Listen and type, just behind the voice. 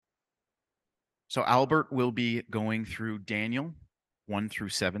So Albert will be going through Daniel 1 through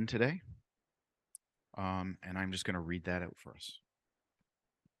 7 today. And I'm just going to read that out for us.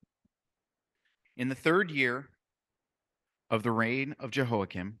 In the 3rd year of the reign of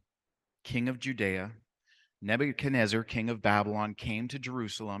Jehoiakim, king of Judea, Nebuchadnezzar, king of Babylon, came to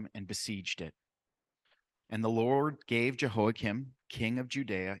Jerusalem and besieged it. And the Lord gave Jehoiakim, king of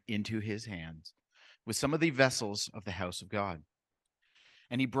Judea, into his hands, with some of the vessels of the house of God.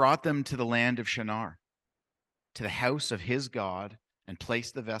 And he brought them to the land of Shinar, to the house of his God, and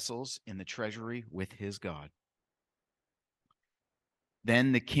placed the vessels in the treasury with his God.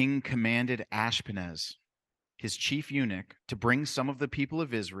 Then the king commanded Ashpenaz, his chief eunuch, to bring some of the people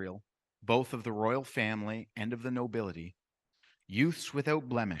of Israel, both of the royal family and of the nobility, youths without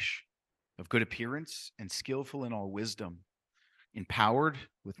blemish, of good appearance and skillful in all wisdom, empowered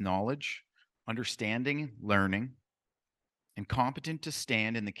with knowledge, understanding, learning, and competent to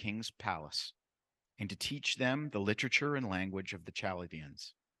stand in the king's palace, and to teach them the literature and language of the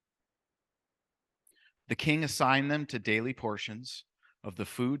Chaldeans. The king assigned them to daily portions of the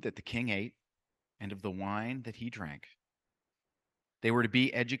food that the king ate and of the wine that he drank. They were to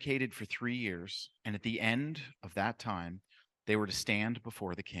be educated for 3 years, and at the end of that time, they were to stand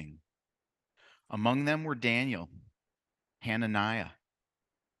before the king. Among them were Daniel, Hananiah,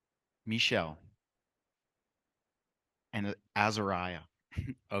 Mishael, and Azariah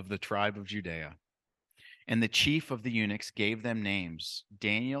of the tribe of Judea. And the chief of the eunuchs gave them names.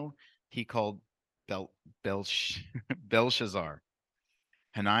 Daniel he called Belshazzar.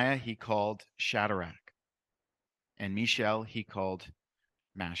 Hananiah he called Shadrach. And Mishael he called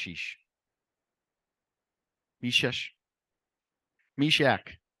Meshach. Let's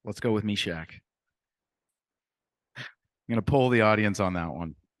go with Meshach. I'm going to pull the audience on that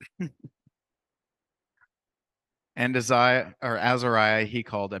one. And Azariah he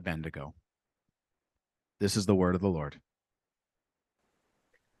called Abednego. This is the word of the Lord. I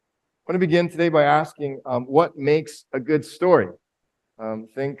want to begin today by asking what makes a good story?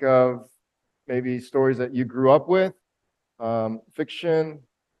 Think of maybe stories that you grew up with, fiction,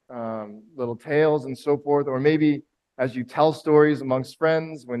 little tales and so forth, or maybe as you tell stories amongst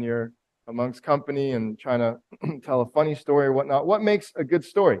friends when you're amongst company and trying to tell a funny story or whatnot. What makes a good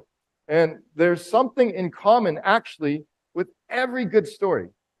story? And there's something in common actually with every good story.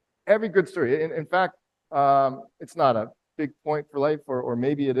 Every good story. In fact, it's not a big point for life, or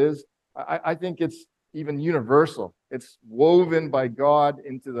maybe it is. I think it's even universal. It's woven by God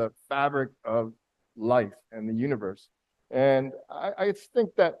into the fabric of life and the universe. And I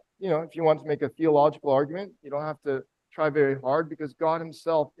think that, if you want to make a theological argument, you don't have to try very hard because God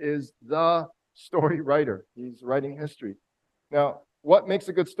himself is the story writer. He's writing history. Now, what makes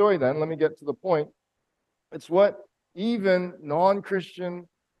a good story then? Let me get to the point. It's what even non-Christian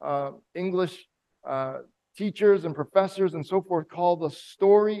English teachers and professors and so forth call the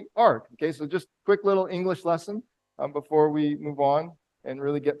story arc. Okay, so just quick little English lesson before we move on and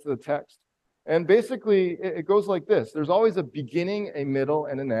really get to the text. And basically, it goes like this. There's always a beginning, a middle,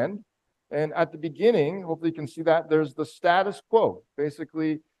 and an end. And at the beginning, hopefully you can see that, there's the status quo,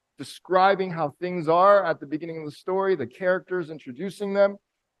 basically describing how things are at the beginning of the story, the characters, introducing them.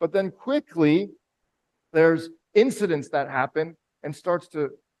 But then quickly, there's incidents that happen and starts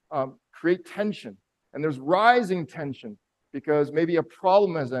to create tension. And there's rising tension because maybe a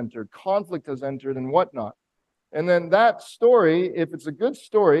problem has entered, conflict has entered, and whatnot. And then that story, if it's a good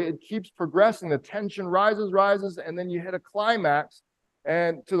story, it keeps progressing. The tension rises, and then you hit a climax.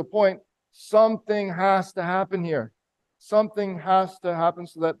 And to the point, something has to happen here. Something has to happen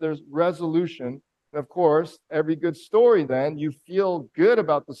so that there's resolution. And of course, every good story then, you feel good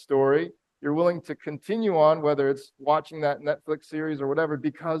about the story. You're willing to continue on, whether it's watching that Netflix series or whatever,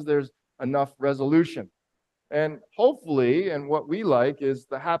 because there's enough resolution. And hopefully, and what we like is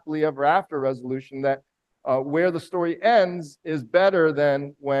the happily ever after resolution, that where the story ends is better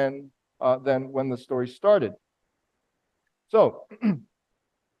than when the story started. So,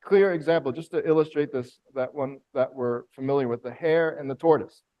 clear example, just to illustrate this, that one that we're familiar with, the hare and the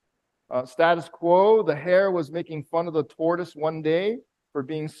tortoise. Status quo, the hare was making fun of the tortoise one day for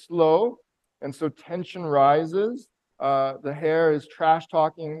being slow, and so tension rises. The hare is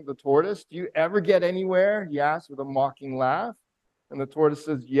trash-talking the tortoise. Do you ever get anywhere? He asks with a mocking laugh. And the tortoise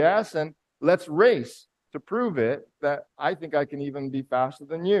says, yes, and let's race to prove it that I think I can even be faster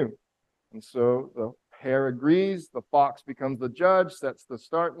than you. And so the hare agrees. The fox becomes the judge, sets the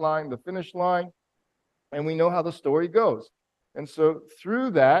start line, the finish line, and we know how the story goes. And so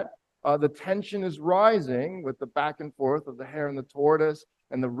through that, the tension is rising with the back and forth of the hare and the tortoise,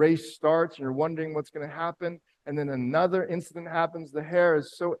 and the race starts, and you're wondering what's going to happen. And then another incident happens. The hare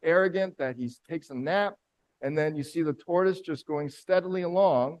is so arrogant that he takes a nap. And then you see the tortoise just going steadily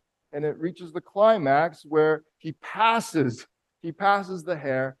along. And it reaches the climax where he passes the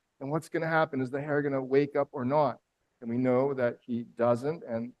hare. And what's going to happen? Is the hare going to wake up or not? And we know that he doesn't,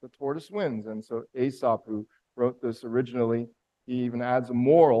 and the tortoise wins. And so Aesop, who wrote this originally, he even adds a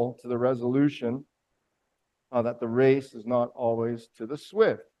moral to the resolution that the race is not always to the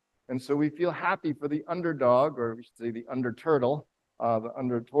swift. And so we feel happy for the underdog, or we should say the under turtle, the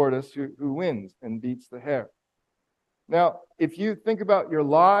under tortoise who wins and beats the hare. Now, if you think about your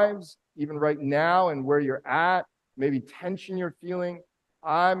lives, even right now and where you're at, maybe tension you're feeling,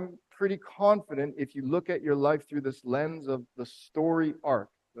 I'm pretty confident if you look at your life through this lens of the story arc,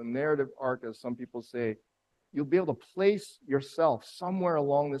 the narrative arc, as some people say, you'll be able to place yourself somewhere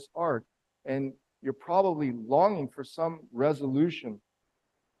along this arc, and you're probably longing for some resolution.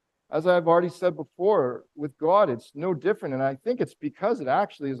 As I've already said before, with God, it's no different. And I think it's because it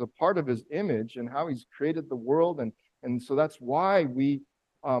actually is a part of his image and how he's created the world. And so that's why we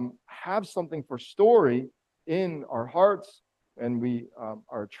have something for story in our hearts, and we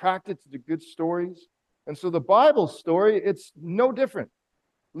are attracted to the good stories. And so the Bible story, it's no different.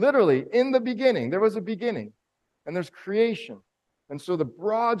 Literally, in the beginning, there was a beginning, and there's creation. And so the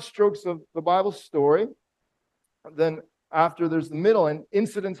broad strokes of the Bible story, then after there's the middle, and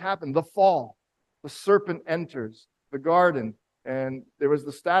incidents happen. The fall, the serpent enters the garden, and there was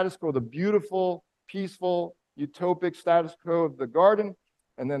the status quo, the beautiful, peaceful, utopic status quo of the garden.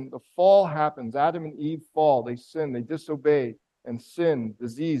 And then the fall happens. Adam and Eve fall. They sin. They disobey. And sin,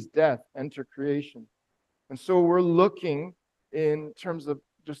 disease, death enter creation. And so we're looking in terms of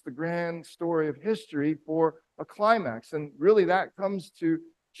just the grand story of history for a climax. And really that comes to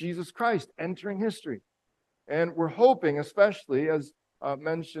Jesus Christ entering history. And we're hoping, especially as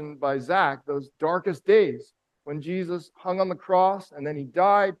mentioned by Zach, those darkest days when Jesus hung on the cross and then he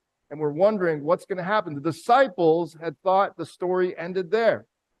died, and we're wondering what's going to happen. The disciples had thought the story ended there.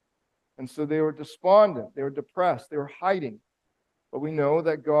 And so they were despondent, they were depressed, they were hiding. But we know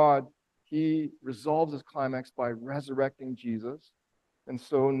that God, he resolves his climax by resurrecting Jesus. And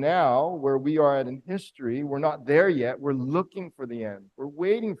so now, where we are at in history, we're not there yet. We're looking for the end. We're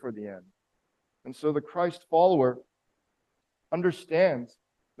waiting for the end. And so the Christ follower understands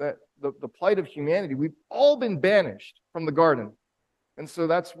that the plight of humanity, we've all been banished from the garden. And so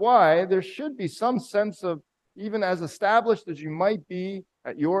that's why there should be some sense of, even as established as you might be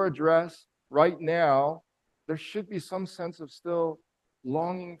at your address right now, there should be some sense of still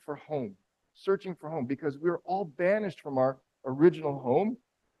longing for home, searching for home, because we're all banished from our original home.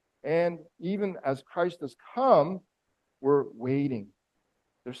 And even as Christ has come, we're waiting.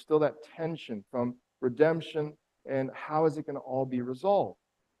 There's still that tension from redemption and how is it going to all be resolved?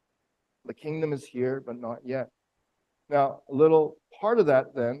 The kingdom is here, but not yet. Now, a little part of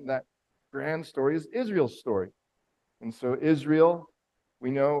that then, that grand story is Israel's story. And so Israel, we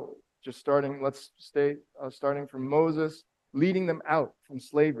know, just starting from Moses, leading them out from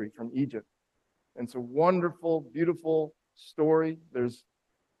slavery, from Egypt. And it's a wonderful, beautiful story. There's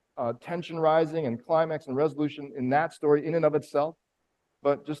tension rising and climax and resolution in that story in and of itself.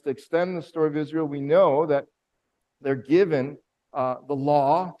 But just to extend the story of Israel, we know that they're given the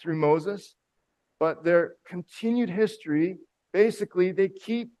law through Moses, but their continued history, basically, they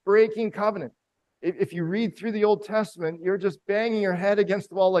keep breaking covenant. If you read through the Old Testament, you're just banging your head against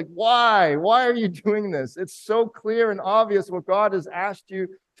the wall like, why? Why are you doing this? It's so clear and obvious what God has asked you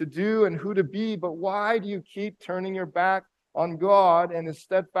to do and who to be, but why do you keep turning your back on God and his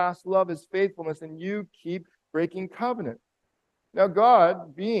steadfast love, his faithfulness, and you keep breaking covenant? Now,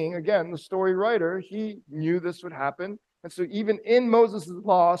 God, being, again, the story writer, he knew this would happen. And so even in Moses'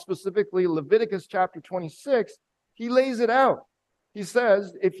 law, specifically Leviticus chapter 26, he lays it out. He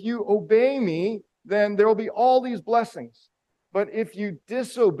says, if you obey me, then there will be all these blessings. But if you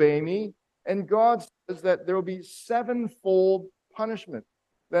disobey me, and God says that there will be sevenfold punishment,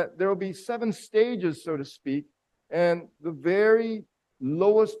 that there will be 7 stages, so to speak, and the very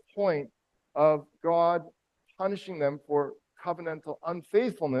lowest point of God punishing them for covenantal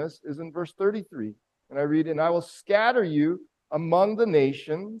unfaithfulness is in verse 33. And I read, and I will scatter you among the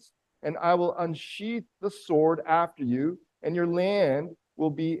nations, and I will unsheath the sword after you, and your land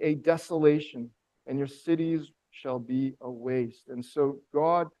will be a desolation, and your cities shall be a waste. And so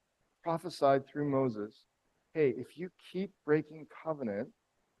God prophesied through Moses, hey, if you keep breaking covenant,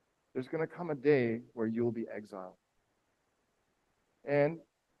 there's going to come a day where you'll be exiled. And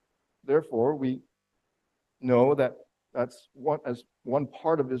therefore, we know that that's one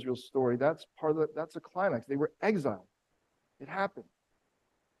part of Israel's story. That's a climax. They were exiled. It happened.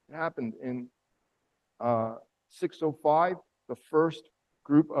 It happened in 605, the first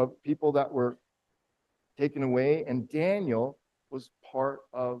group of people that were taken away, and Daniel was part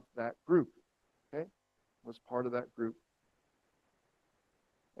of that group. Okay? Was part of that group.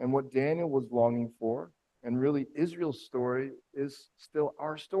 And what Daniel was longing for, and really Israel's story, is still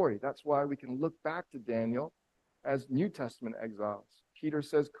our story. That's why we can look back to Daniel as New Testament exiles. Peter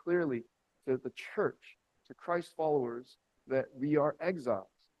says clearly to the church, to Christ followers, that we are exiles.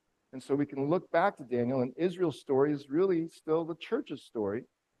 And so we can look back to Daniel, and Israel's story is really still the church's story.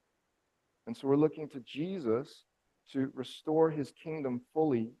 And so we're looking to Jesus to restore his kingdom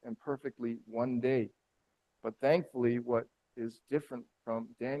fully and perfectly one day. But thankfully, what is different from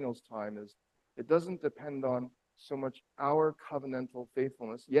Daniel's time is it doesn't depend on so much our covenantal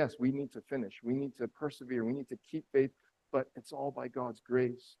faithfulness. Yes, we need to finish. We need to persevere. We need to keep faith. But it's all by God's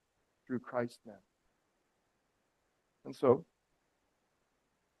grace through Christ now. And so,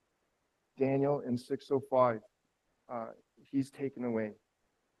 Daniel in 605, he's taken away.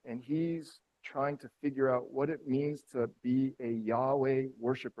 And he's trying to figure out what it means to be a Yahweh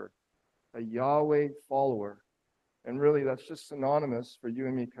worshiper, a Yahweh follower. And really, that's just synonymous for you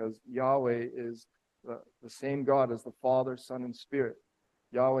and me, because Yahweh is the same God as the Father, Son, and Spirit.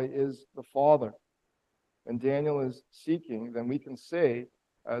 Yahweh is the Father. And Daniel is seeking, then we can say,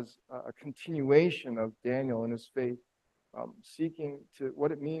 as a continuation of Daniel and his faith, seeking to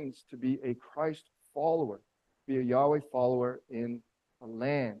what it means to be a Christ follower, be a Yahweh follower in a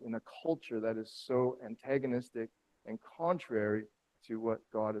land, in a culture that is so antagonistic and contrary to what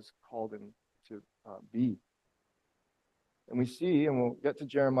God has called him to be. And we see, and we'll get to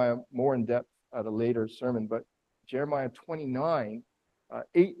Jeremiah more in depth at a later sermon, but Jeremiah 29,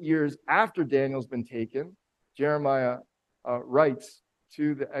 8 years after Daniel's been taken, Jeremiah writes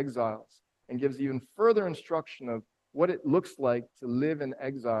to the exiles and gives even further instruction of what it looks like to live in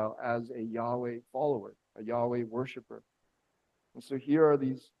exile as a Yahweh follower, a Yahweh worshiper. And so here are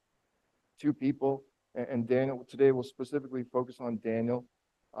these two people, and Daniel. Today we'll specifically focus on Daniel,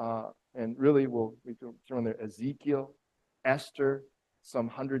 and really we can throw in there Ezekiel, Esther, some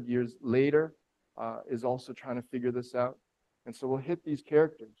 100 years later, is also trying to figure this out. And so we'll hit these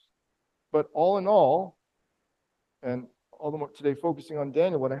characters. But all in all, and all the more today focusing on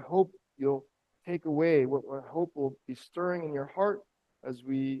Daniel, what I hope you'll take away, what I hope will be stirring in your heart as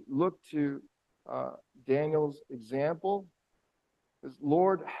we look to Daniel's example, is,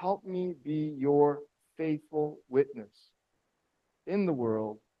 Lord, help me be your faithful witness in the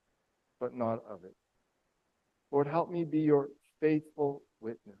world, but not of it. Lord, help me be your faithful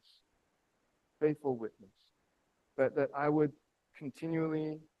witness. Faithful witness. That I would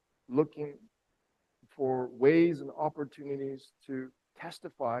continually looking for ways and opportunities to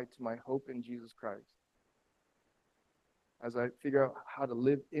testify to my hope in Jesus Christ as I figure out how to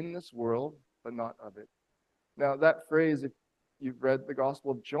live in this world, but not of it. Now, that phrase, if you've read the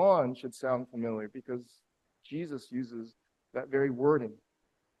Gospel of John, should sound familiar, because Jesus uses that very wording.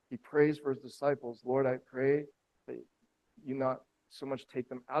 He prays for his disciples. Lord, I pray that you not so much take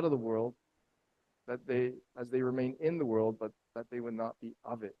them out of the world, that they, as they remain in the world, but that they would not be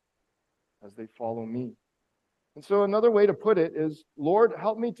of it as they follow me. And so another way to put it is, Lord,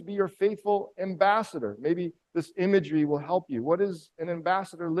 help me to be your faithful ambassador. Maybe this imagery will help you. What is an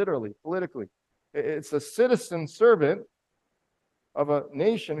ambassador literally, politically? It's a citizen servant of a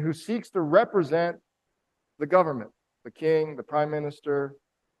nation who seeks to represent the government, the king, the prime minister,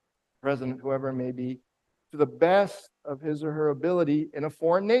 president, whoever it may be, to the best of his or her ability in a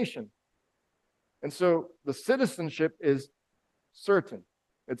foreign nation. And so the citizenship is certain.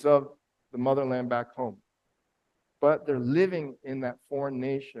 It's of the motherland back home. But they're living in that foreign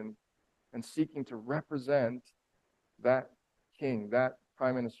nation and seeking to represent that king, that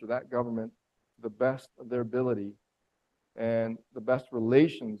prime minister, that government to the best of their ability and the best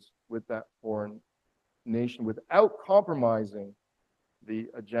relations with that foreign nation without compromising the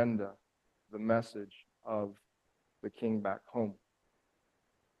agenda, the message of the king back home.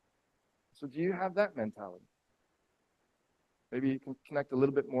 So do you have that mentality? Maybe you can connect a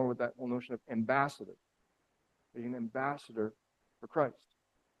little bit more with that whole notion of ambassador. Being an ambassador for Christ.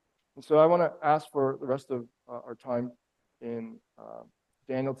 And so I want to ask for the rest of our time in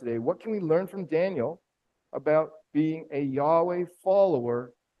Daniel today, what can we learn from Daniel about being a Yahweh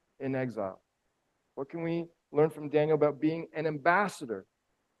follower in exile? What can we learn from Daniel about being an ambassador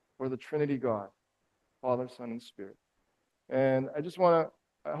for the Trinity God, Father, Son, and Spirit? And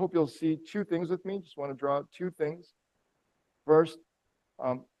I hope you'll see two things with me. Just want to draw out two things. First,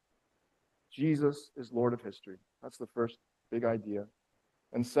 Jesus is Lord of history. That's the first big idea.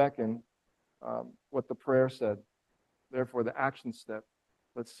 And second, what the prayer said. Therefore, the action step,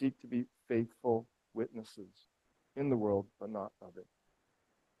 let's seek to be faithful witnesses. in the world, but not of it.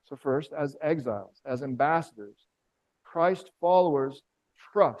 So first, as exiles, as ambassadors, Christ followers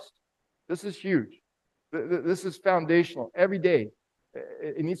trust. This is huge. This is foundational. Every day,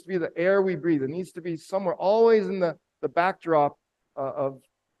 it needs to be the air we breathe. It needs to be somewhere, always in the backdrop of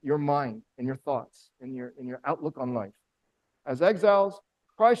your mind and your thoughts and your outlook on life. As exiles,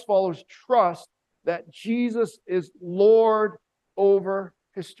 Christ followers trust that Jesus is Lord over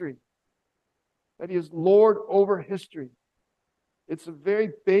history. That he is Lord over history. It's a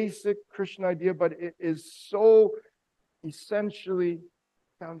very basic Christian idea, but it is so essentially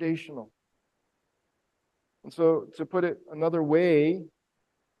foundational. And so, to put it another way,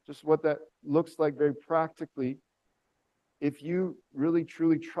 just what that looks like very practically, if you really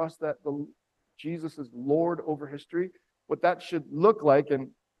truly trust that Jesus is Lord over history, what that should look like, and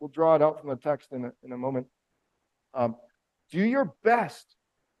we'll draw it out from the text in a moment. Do your best.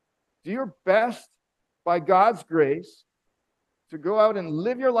 Do your best by God's grace to go out and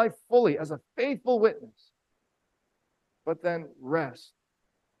live your life fully as a faithful witness, but then rest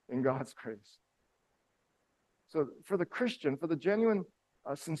in God's grace. So for the Christian, for the genuine,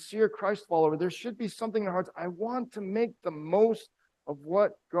 sincere Christ follower, there should be something in our hearts. I want to make the most of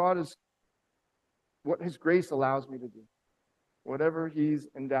what His grace allows me to do. Whatever He's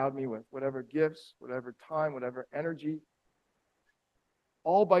endowed me with, whatever gifts, whatever time, whatever energy,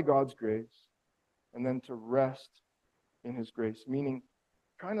 all by God's grace, and then to rest in His grace, meaning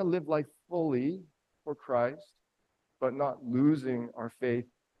trying to live life fully for Christ, but not losing our faith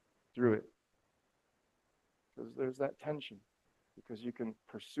through it. Because there's that tension. Because you can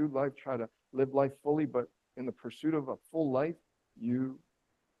pursue life, try to live life fully, but in the pursuit of a full life,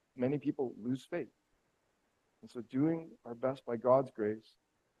 many people lose faith. And so doing our best by God's grace,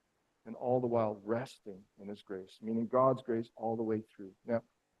 and all the while resting in His grace, meaning God's grace all the way through. Now,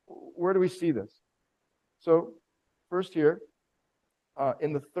 where do we see this? So, first here,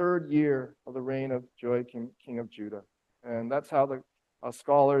 in the 3rd year of the reign of Joachim, king of Judah. And that's how the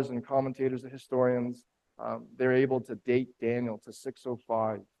scholars and commentators, the historians, they're able to date Daniel to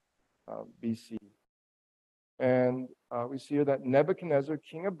 605 BC. And we see here that Nebuchadnezzar,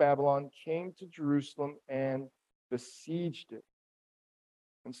 king of Babylon, came to Jerusalem and besieged it.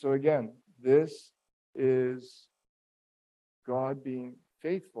 And so again, this is God being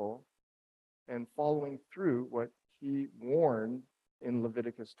faithful and following through what He warned in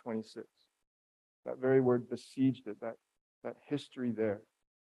Leviticus 26. That very word besieged it, that history there.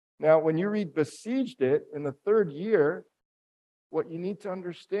 Now, when you read besieged it in the 3rd year, what you need to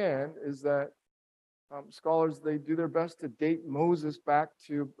understand is that scholars, they do their best to date Moses back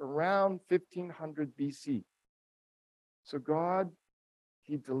to around 1500 BC. So God,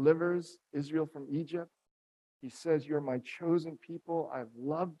 He delivers Israel from Egypt. He says, "You're my chosen people. I've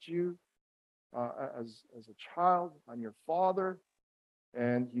loved you as a child. I'm your father."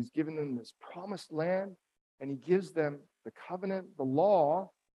 And He's given them this promised land, and He gives them the covenant, the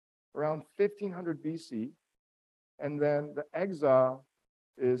law, around 1500 BC. And then the exile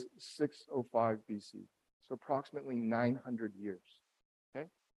is 605 BC. So approximately 900 years. Okay?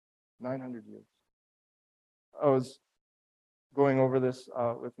 900 years. I was going over this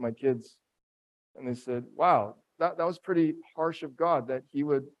with my kids, and they said, wow, that was pretty harsh of God that He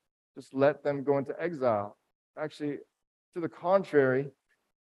would just let them go into exile. Actually, to the contrary,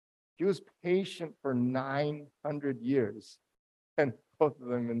 He was patient for 900 years. And both of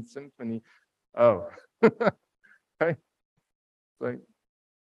them in symphony. Oh, right? It's like,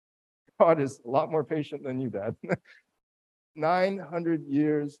 God is a lot more patient than you, Dad. 900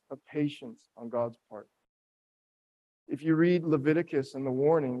 years of patience on God's part. If you read Leviticus and the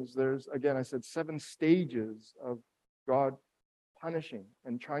warnings, there's, again, I said 7 stages of God punishing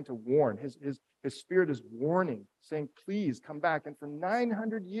and trying to warn. His Spirit is warning, saying, please come back. And for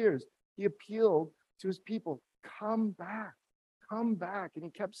 900 years, He appealed to His people, come back, come back. And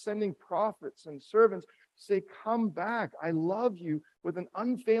He kept sending prophets and servants to say, come back. I love you with an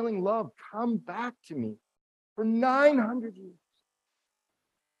unfailing love. Come back to me. For 900 years.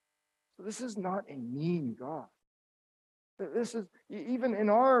 So this is not a mean God. This is, even in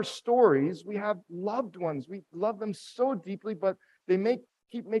our stories, we have loved ones. We love them so deeply, but they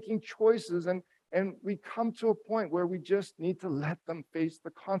keep making choices, and we come to a point where we just need to let them face the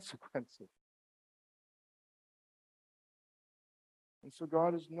consequences. And so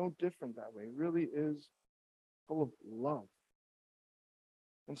God is no different that way. He really is full of love.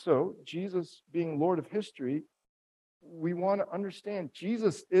 And so, Jesus being Lord of history, we want to understand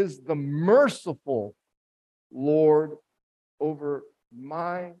Jesus is the merciful Lord over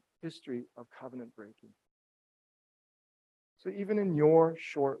my history of covenant breaking. So even in your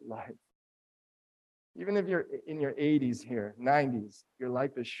short life, Even if you're in your 80s here, 90s, your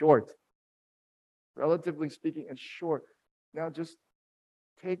life is short. Relatively speaking, it's short. Now just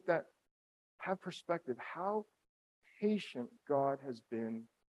take that, have perspective, how patient God has been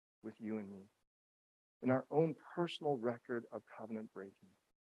with you and me in our own personal record of covenant breaking.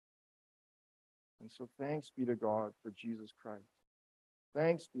 And so thanks be to God for Jesus Christ.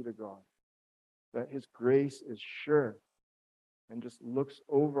 Thanks be to God that his grace is sure and just looks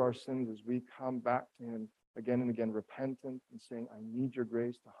over our sins as we come back to him again and again, repentant and saying, I need your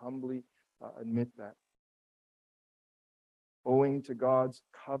grace, to humbly admit that. Owing to God's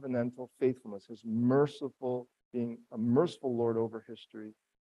covenantal faithfulness, his merciful, being a merciful Lord over history,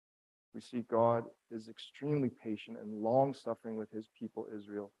 we see God is extremely patient and long-suffering with his people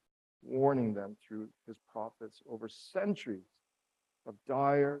Israel, warning them through his prophets over centuries of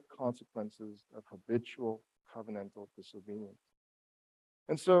dire consequences of habitual covenantal disobedience.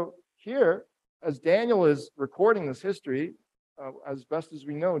 And so here, as Daniel is recording this history, as best as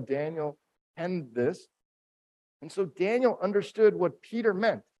we know, Daniel penned this. And so Daniel understood what Peter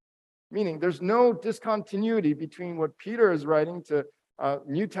meant, meaning there's no discontinuity between what Peter is writing to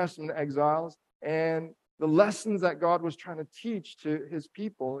New Testament exiles and the lessons that God was trying to teach to his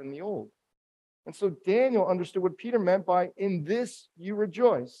people in the Old. And so Daniel understood what Peter meant by, in this you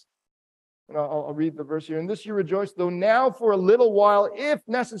rejoice. And I'll read the verse here. In this you rejoice, though now for a little while, if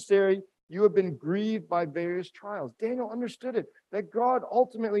necessary, you have been grieved by various trials. Daniel understood it, that God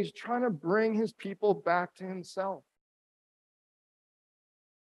ultimately is trying to bring his people back to himself.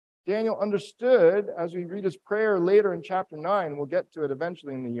 Daniel understood, as we read his prayer later in chapter 9, we'll get to it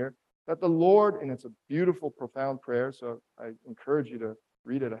eventually in the year, that the Lord, and it's a beautiful, profound prayer, so I encourage you to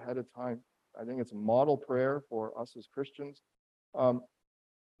read it ahead of time. I think it's a model prayer for us as Christians.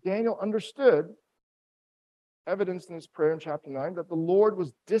 Daniel understood, evidenced in his prayer in chapter 9, that the Lord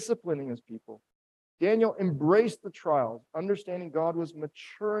was disciplining his people. Daniel embraced the trials, understanding God was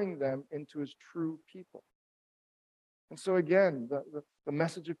maturing them into his true people. And so again, the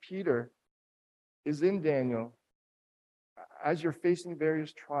message of Peter is in Daniel. As you're facing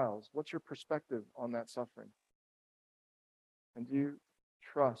various trials, what's your perspective on that suffering? And do you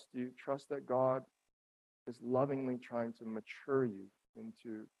trust that God is lovingly trying to mature you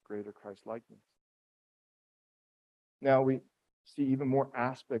into greater Christ likeness? Now we see even more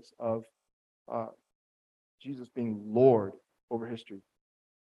aspects of Jesus being Lord over history.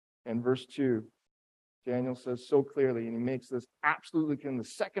 And verse 2, Daniel says so clearly, and he makes this absolutely clear in the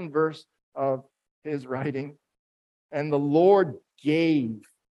second verse of his writing, and the Lord gave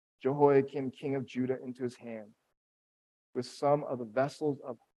Jehoiakim, king of Judah, into his hand with some of the vessels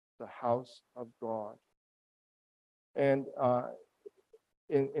of the house of God. And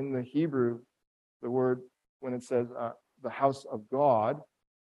in the Hebrew, the word, when it says the house of God,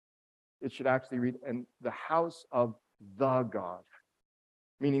 it should actually read, and the house of the God,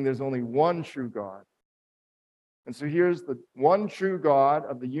 meaning there's only one true God. And so here's the one true God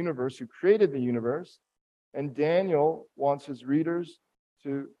of the universe who created the universe, and Daniel wants his readers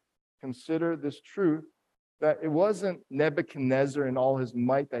to consider this truth, that it wasn't Nebuchadnezzar in all his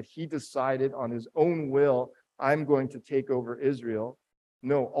might that he decided on his own will, I'm going to take over Israel.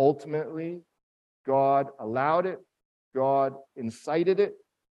 No, ultimately, God allowed it. God incited it.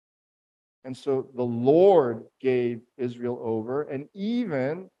 And so the Lord gave Israel over, and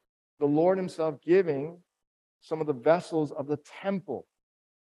even the Lord himself giving some of the vessels of the temple.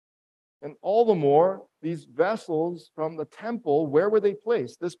 And all the more, these vessels from the temple, where were they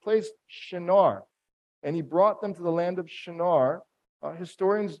placed? This place, Shinar. And he brought them to the land of Shinar.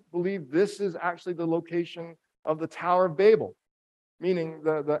 Historians believe this is actually the location of the Tower of Babel, meaning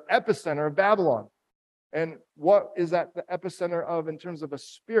the epicenter of Babylon. And what is that the epicenter of in terms of a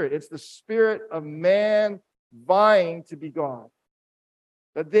spirit? It's the spirit of man vying to be God.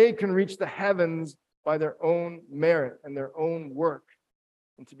 That they can reach the heavens by their own merit and their own work,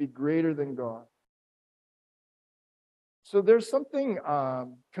 and to be greater than God. So there's something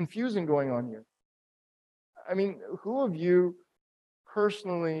confusing going on here. I mean, who of you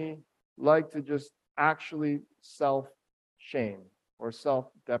personally like to just actually self-shame or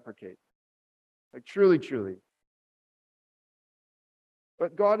self-deprecate? Like truly, truly.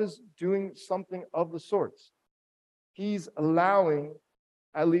 But God is doing something of the sorts. He's allowing,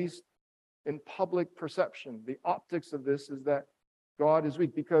 at least in public perception, the optics of this is that God is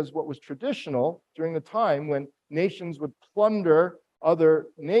weak, because what was traditional during the time when nations would plunder other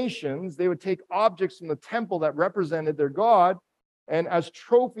nations, they would take objects from the temple that represented their God, and as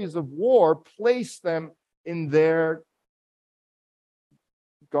trophies of war, place them in their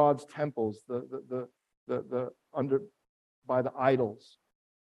God's temples, the under by the idols.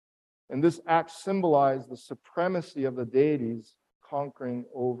 And this act symbolized the supremacy of the deities conquering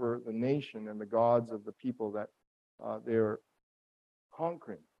over the nation and the gods of the people that they were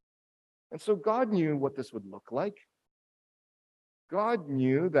conquering. And so God knew what this would look like. God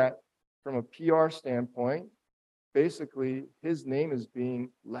knew that from a PR standpoint, basically his name is being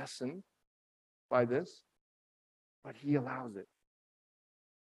lessened by this, but he allows it.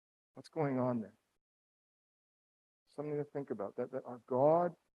 What's going on there? Something to think about. That our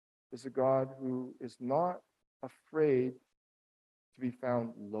God is a God who is not afraid to be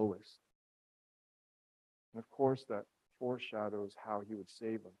found lowest. And of course, that foreshadows how he would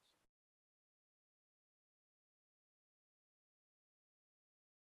save us.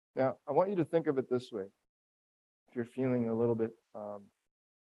 Now, I want you to think of it this way. If you're feeling a little bit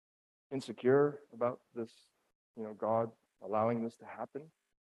insecure about this, God allowing this to happen,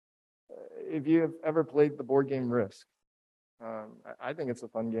 if you have ever played the board game Risk, I think it's a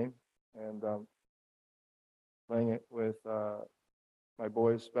fun game, and playing it with my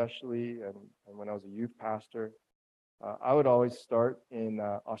boys especially, and when I was a youth pastor, I would always start in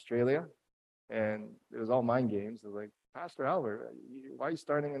Australia, and it was all mind games. It was like, Pastor Albert, why are you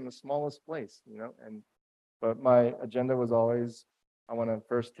starting in the smallest place? But my agenda was always, I want to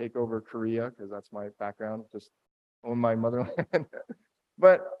first take over Korea because that's my background, just own my motherland.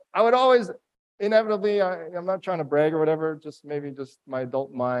 But I would always, inevitably, I'm not trying to brag or whatever, just maybe just my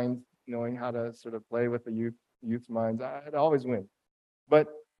adult mind, knowing how to sort of play with the youth's minds, I'd always win. But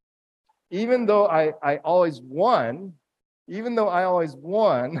even though I always won,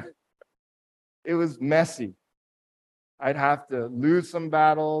 it was messy. I'd have to lose some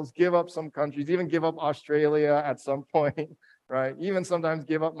battles, give up some countries, even give up Australia at some point, right? Even sometimes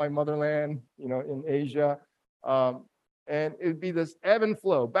give up my motherland, in Asia. And it would be this ebb and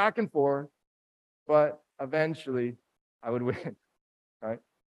flow, back and forth, but eventually I would win, right?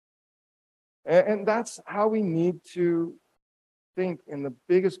 And that's how we need to think in the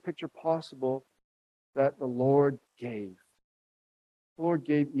biggest picture possible, that the Lord gave. The Lord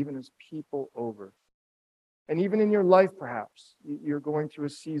gave even his people over. And even in your life, perhaps, you're going through a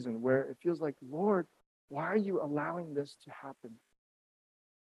season where it feels like, Lord, why are you allowing this to happen?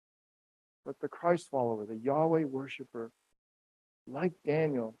 But the Christ follower, the Yahweh worshiper, like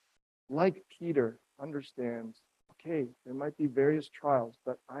Daniel, like Peter, understands, okay, there might be various trials,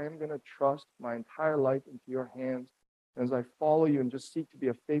 but I am going to trust my entire life into your hands. And as I follow you and just seek to be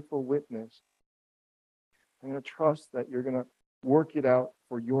a faithful witness, I'm going to trust that you're going to work it out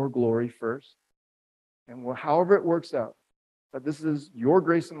for your glory first. And however it works out, that this is your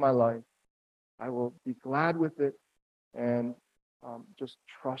grace in my life, I will be glad with it and just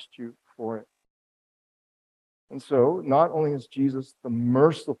trust you for it. And so, not only is Jesus the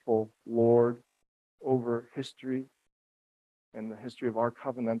merciful Lord over history and the history of our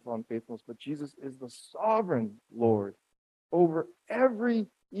covenantal unfaithfulness, but Jesus is the sovereign Lord over every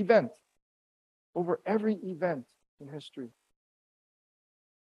event in history.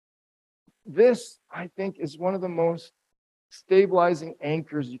 This, I think, is one of the most stabilizing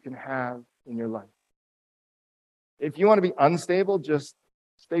anchors you can have in your life. If you want to be unstable, just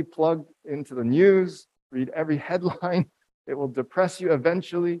stay plugged into the news, read every headline. It will depress you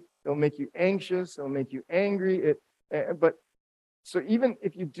eventually. It'll make you anxious. It'll make you angry. So even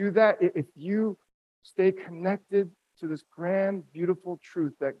if you do that, if you stay connected to this grand, beautiful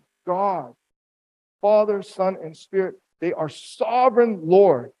truth that God, Father, Son, and Spirit, they are sovereign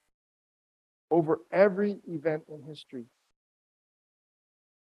Lord over every event in history,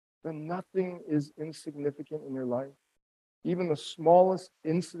 then nothing is insignificant in your life. Even the smallest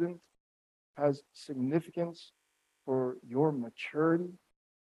incident has significance for your maturity.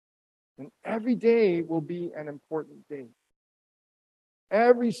 And every day will be an important day.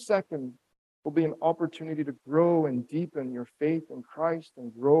 Every second will be an opportunity to grow and deepen your faith in Christ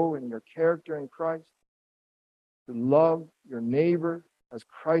and grow in your character in Christ, to love your neighbor as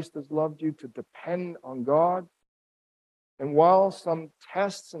Christ has loved you, to depend on God. And while some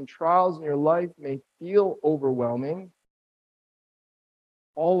tests and trials in your life may feel overwhelming,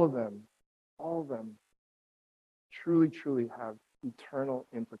 all of them truly, truly have eternal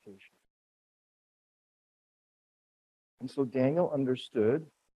implications. And so Daniel understood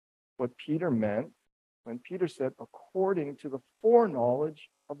what Peter meant when Peter said, according to the foreknowledge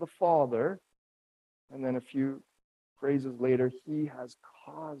of the Father, and then a few phrases later, he has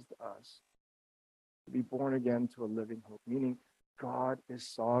caused us to be born again to a living hope, meaning God is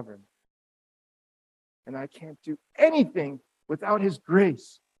sovereign. And I can't do anything without his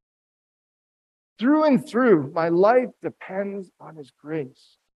grace. Through and through, my life depends on his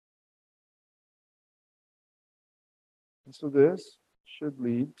grace. And so this should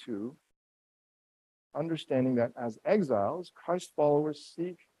lead to understanding that as exiles, Christ followers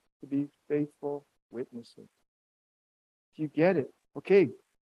seek to be faithful witnesses. Do you get it? Okay,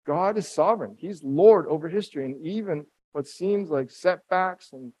 God is sovereign. He's Lord over history. And even what seems like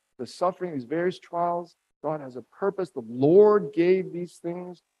setbacks and the suffering, these various trials, God has a purpose. The Lord gave these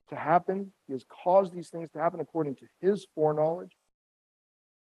things to happen. He has caused these things to happen according to his foreknowledge.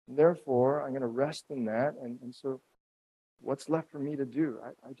 And therefore, I'm going to rest in that. And so what's left for me to do?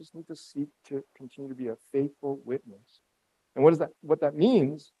 I just need to seek to continue to be a faithful witness. And what that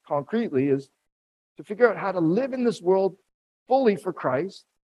means concretely is to figure out how to live in this world fully for Christ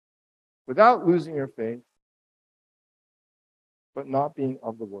without losing your faith, but not being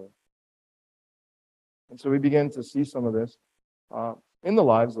of the world. And so we begin to see some of this in the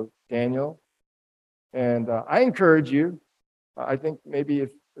lives of Daniel. And I encourage you, I think maybe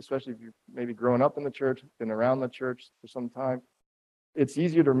especially if you've maybe grown up in the church, been around the church for some time, it's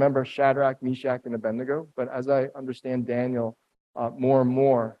easier to remember Shadrach, Meshach, and Abednego. But as I understand Daniel more and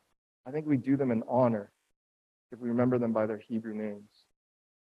more, I think we do them an honor if we remember them by their Hebrew names.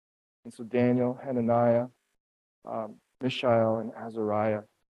 And so Daniel, Hananiah, Mishael, and Azariah.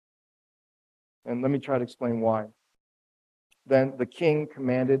 And let me try to explain why. Then the king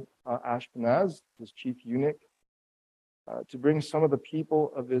commanded Ashpenaz, his chief eunuch, to bring some of the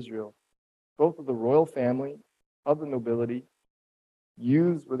people of Israel, both of the royal family, of the nobility,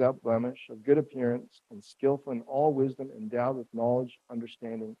 youths without blemish, of good appearance, and skillful in all wisdom, endowed with knowledge,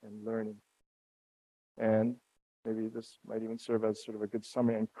 understanding, and learning. And maybe this might even serve as sort of a good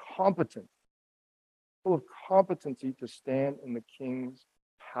summary, and competent, full of competency to stand in the king's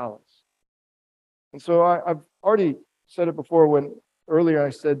palace. And so I've already said it before when earlier I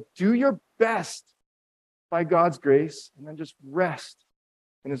said, do your best by God's grace, and then just rest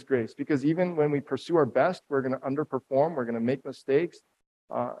in his grace. Because even when we pursue our best, we're going to underperform, we're going to make mistakes.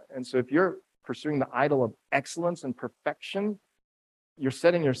 And so if you're pursuing the idol of excellence and perfection, you're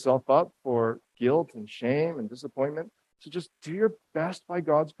setting yourself up for guilt and shame and disappointment. So just do your best by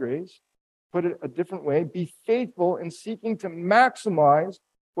God's grace. Put it a different way. Be faithful in seeking to maximize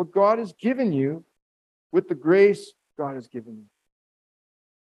what God has given you with the grace God has given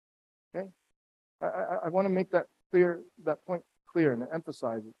you. Okay? I want to make that clear, that point clear, and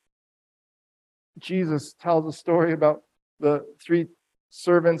emphasize it. Jesus tells a story about the 3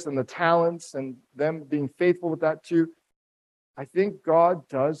 servants and the talents and them being faithful with that too. I think God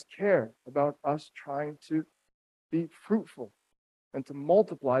does care about us trying to be fruitful and to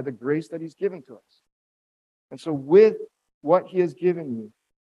multiply the grace that he's given to us. And so with what he has given you,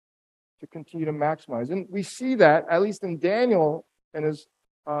 to continue to maximize. And we see that, at least in Daniel and his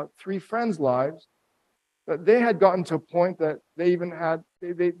 3 friends' lives, that they had gotten to a point that they even had,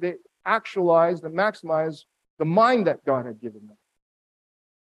 they actualized and maximized the mind that God had given them.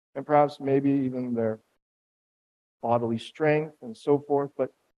 And perhaps maybe even their bodily strength and so forth,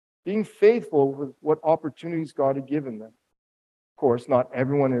 but being faithful with what opportunities God had given them. Of course, not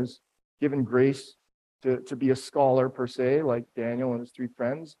everyone is given grace to be a scholar per se, like Daniel and his 3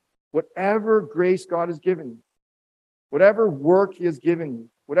 friends. Whatever grace God has given you, whatever work he has given you,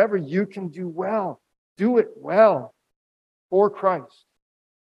 whatever you can do well, do it well for Christ.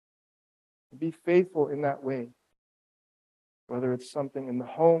 Be faithful in that way. Whether it's something in the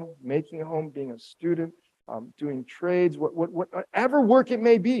home, making a home, being a student, doing trades, whatever work it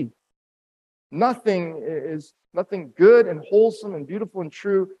may be. Nothing good and wholesome and beautiful and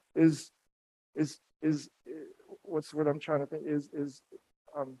true is what's the word I'm trying to think is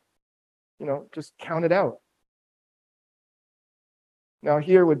just count it out. Now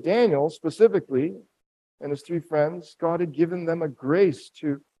here with Daniel specifically and his 3 friends, God had given them a grace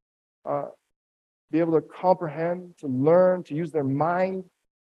to be able to comprehend, to learn, to use their mind.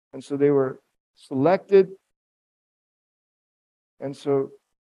 And so they were selected. And so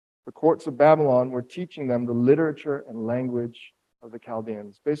the courts of Babylon were teaching them the literature and language of the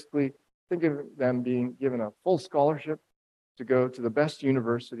Chaldeans. Basically, think of them being given a full scholarship to go to the best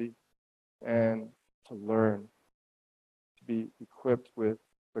university and to learn, to be equipped with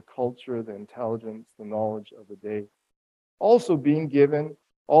the culture, the intelligence, the knowledge of the day. Also being given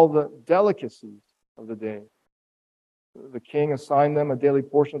all the delicacies of the day. The king assigned them a daily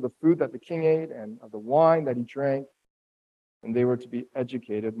portion of the food that the king ate and of the wine that he drank, and they were to be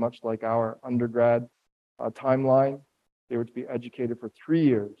educated, much like our undergrad timeline. They were to be educated for 3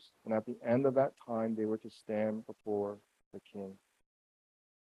 years, and at the end of that time, they were to stand before the king.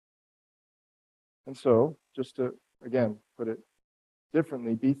 And so, just to, again, put it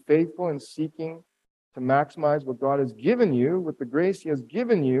differently, be faithful in seeking to maximize what God has given you with the grace he has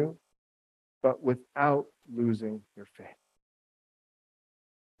given you, but without losing your faith.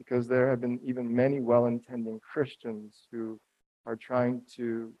 because there have been even many well-intending Christians who are trying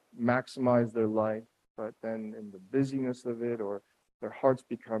to maximize their life, but then in the busyness of it, or their hearts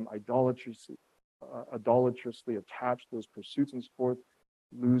become idolatrously attached to those pursuits and so forth,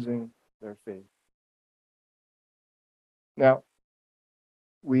 losing their faith. Now,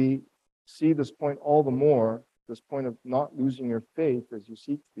 we see this point all the more, this point of not losing your faith as you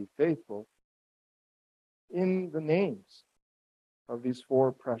seek to be faithful, in the names of these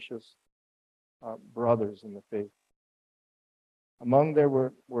four precious brothers in the faith. Among there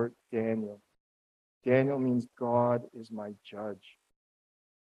were Daniel. Daniel means God is my judge.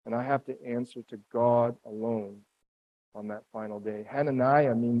 And I have to answer to God alone on that final day.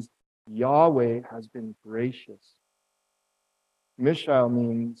 Hananiah means Yahweh has been gracious. Mishael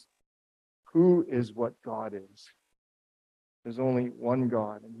means who is what God is. There's only one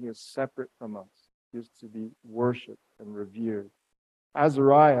God, and he is separate from us. He is to be worshipped and revered.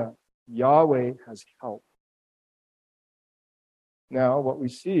 Azariah, Yahweh has helped. Now, what we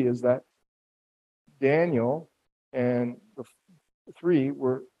see is that Daniel and the three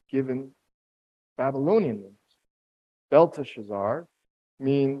were given Babylonian names. Belteshazzar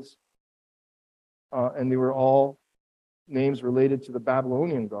means, and they were all names related to the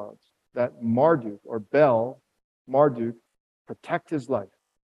Babylonian gods, that Marduk or Bel, Marduk, protect his life.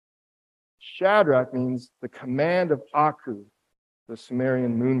 Shadrach means the command of Aku, the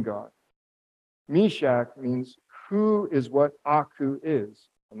Sumerian moon god. Meshach means who is what Aku is,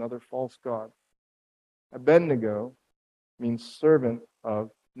 another false god. Abednego means servant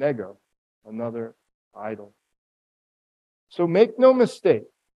of Nego, another idol. So make no mistake,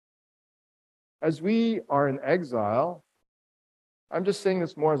 as we are in exile, I'm just saying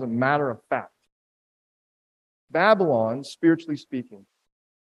this more as a matter of fact. Babylon, spiritually speaking,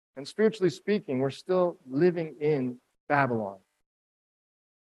 and spiritually speaking, we're still living in Babylon.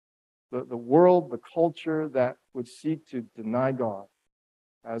 The world, the culture that would seek to deny God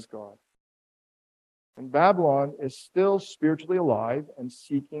as God. And Babylon is still spiritually alive and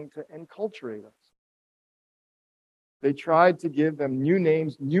seeking to enculturate us. They tried to give them new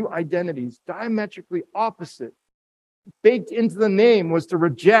names, new identities, diametrically opposite. Baked into the name was to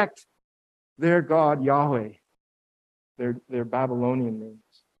reject their God, Yahweh, their Babylonian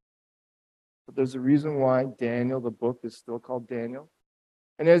names. But there's a reason why Daniel, the book, is still called Daniel.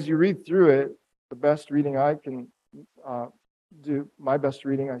 And as you read through it, the best reading I can do, my best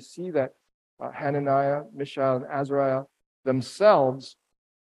reading, I see that Hananiah, Mishael, and Azariah themselves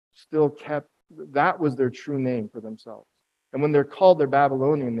still kept, that was their true name for themselves. And when they're called their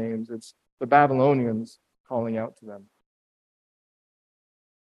Babylonian names, it's the Babylonians calling out to them.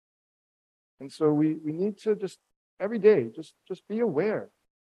 And so we need to just, every day, just be aware.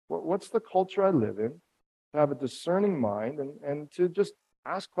 What's the culture I live in? To have a discerning mind and to just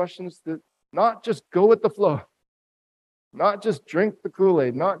ask questions that not just go with the flow, not just drink the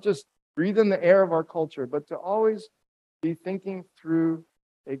Kool-Aid, not just breathe in the air of our culture, but to always be thinking through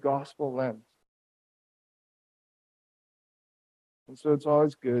a gospel lens. And so it's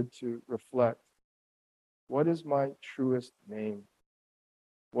always good to reflect, what is my truest name?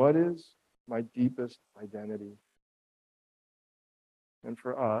 What is my deepest identity? And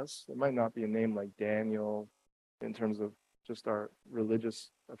for us, it might not be a name like Daniel in terms of just our religious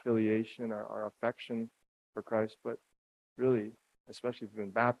affiliation, our affection for Christ, but really, especially if you've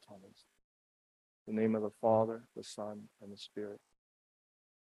been baptized, the name of the Father, the Son, and the Spirit.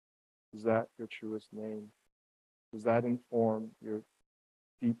 Is that your truest name? Does that inform your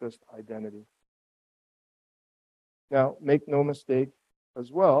deepest identity? Now, make no mistake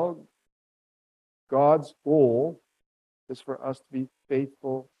as well, God's goal is for us to be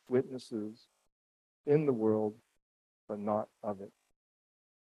faithful witnesses in the world, but not of it.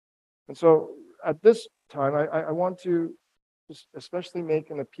 And so at this time, I want to just especially make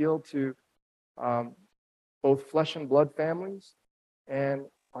an appeal to both flesh and blood families and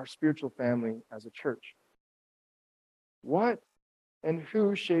our spiritual family as a church. What and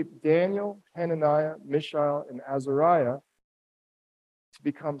who shaped Daniel, Hananiah, Mishael, and Azariah to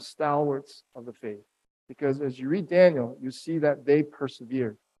become stalwarts of the faith? Because as you read Daniel, you see that they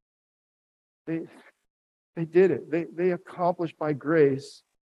persevered. They did it. They accomplished by grace.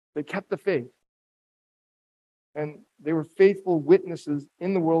 They kept the faith. And they were faithful witnesses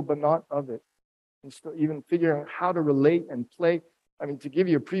in the world, but not of it. And still even figuring out how to relate and play. I mean, to give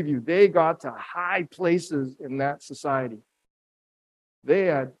you a preview, they got to high places in that society. They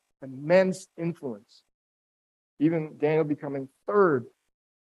had immense influence. Even Daniel becoming third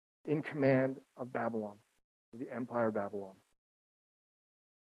in command of Babylon, the Empire of Babylon.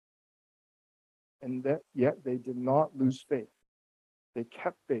 And yet they did not lose faith. They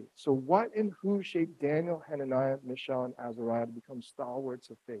kept faith. So what and who shaped Daniel, Hananiah, Mishael, and Azariah to become stalwarts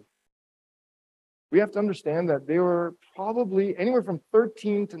of faith? We have to understand that they were probably anywhere from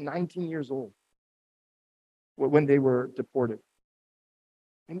 13 to 19 years old when they were deported.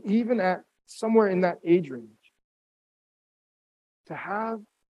 And even at somewhere in that age range, to have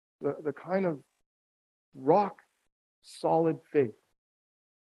the kind of rock solid faith,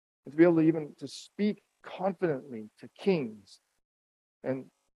 and to be able to even to speak confidently to kings and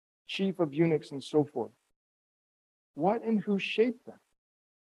chief of eunuchs and so forth. What and who shaped them?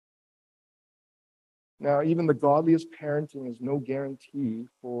 Now, even the godliest parenting is no guarantee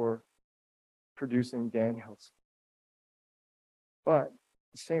for producing Daniels. But at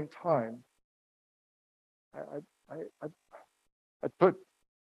the same time, I put,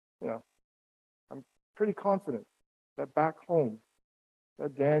 I'm pretty confident that back home,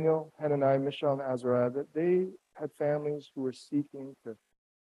 that Daniel, Hananiah, Mishael, and Azariah, that they had families who were seeking to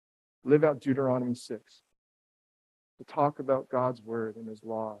live out Deuteronomy 6, to talk about God's word and his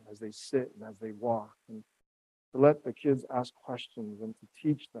law as they sit and as they walk, and to let the kids ask questions and to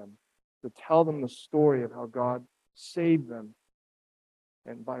teach them, to tell them the story of how God saved them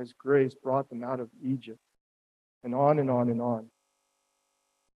and by his grace brought them out of Egypt, and on and on and on.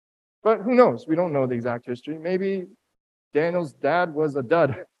 But who knows? We don't know the exact history. Maybe Daniel's dad was a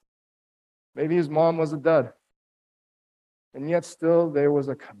dud. Maybe his mom was a dud. And yet still there was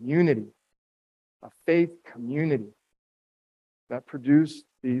a community, a faith community that produced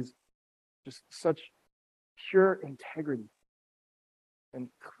these just such pure integrity and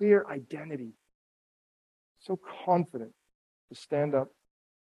clear identity, so confident to stand up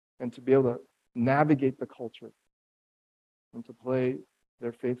and to be able to navigate the culture and to play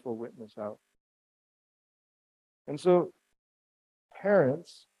their faithful witness out. And so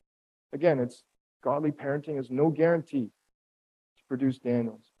parents, again, it's godly parenting is no guarantee to produce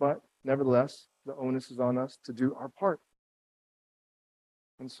Daniels, but nevertheless, the onus is on us to do our part.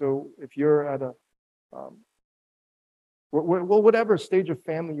 And so if you're at a, whatever stage of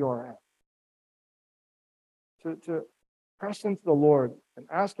family you are at, to press into the Lord and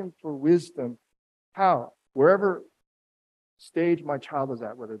ask him for wisdom, how, wherever stage my child is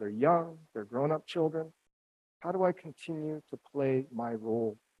at, whether they're young, they're grown-up children, how do I continue to play my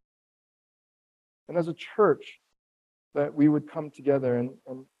role? And as a church, that we would come together, and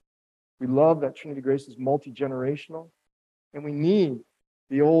we love that Trinity Grace is multi-generational, and we need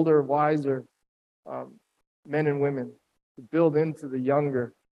the older, wiser men and women to build into the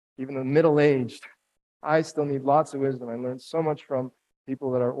younger, even the middle-aged. I still need lots of wisdom. I learned so much from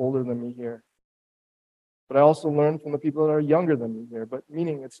people that are older than me here. But I also learned from the people that are younger than me here. But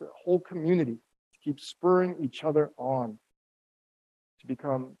meaning it's a whole community to keep spurring each other on to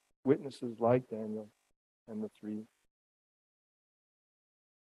become witnesses like Daniel and the three.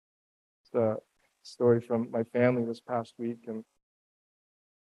 It's a story from my family this past week, and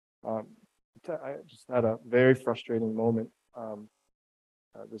I just had a very frustrating moment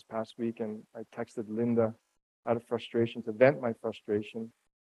this past week, and I texted Linda out of frustration to vent my frustration,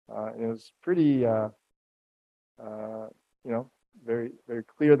 and it was pretty, very, very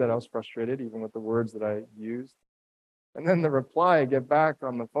clear that I was frustrated, even with the words that I used. And then the reply I get back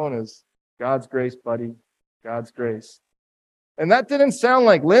on the phone is, "God's grace, buddy, God's grace." And that didn't sound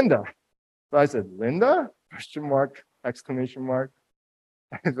like Linda. So I said, "Linda?" Question mark, exclamation mark.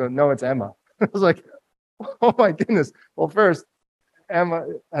 I said, "No, it's Emma." I was like, oh my goodness. Well, first, Emma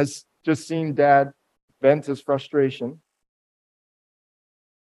has just seen Dad vent his frustration.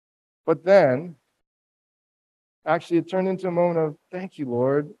 But then, actually, it turned into a moment of, "Thank you,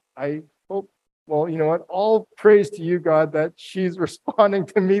 Lord. I hope, well, you know what? All praise to you, God, that she's responding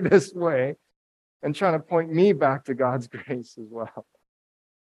to me this way and trying to point me back to God's grace as well."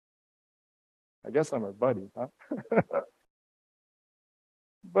 I guess I'm her buddy, huh?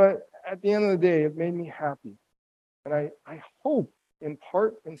 But at the end of the day, it made me happy. And I hope, in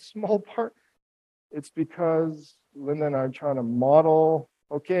part, in small part, it's because Linda and I are trying to model,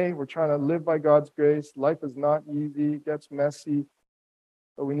 okay, we're trying to live by God's grace. Life is not easy, it gets messy,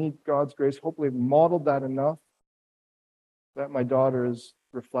 but we need God's grace. Hopefully, I've modeled that enough that my daughter is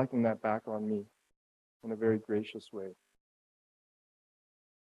reflecting that back on me in a very gracious way.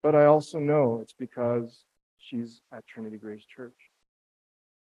 But I also know it's because she's at Trinity Grace Church.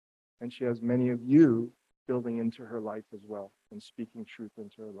 And she has many of you building into her life as well and speaking truth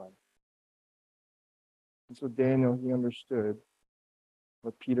into her life. And so Daniel, he understood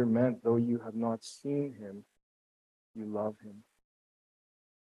what Peter meant. Though you have not seen him, you love him.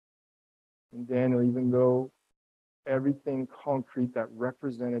 And Daniel, even though everything concrete that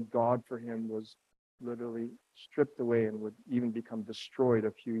represented God for him was literally stripped away and would even become destroyed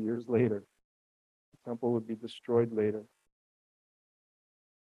a few years later. The temple would be destroyed later.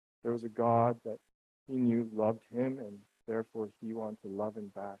 There was a God that he knew loved him, and therefore he wanted to love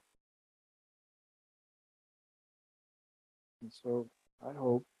him back. And so I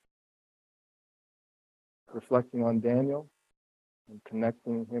hope, reflecting on Daniel and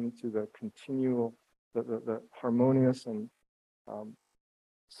connecting him to the continual, the harmonious and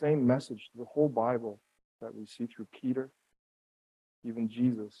same message, the whole Bible that we see through Peter, even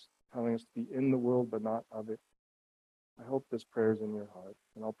Jesus, telling us to be in the world but not of it. I hope this prayer is in your heart,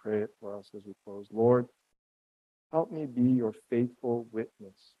 and I'll pray it for us as we close. Lord, help me be your faithful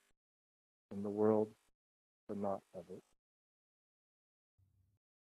witness in the world but not of it.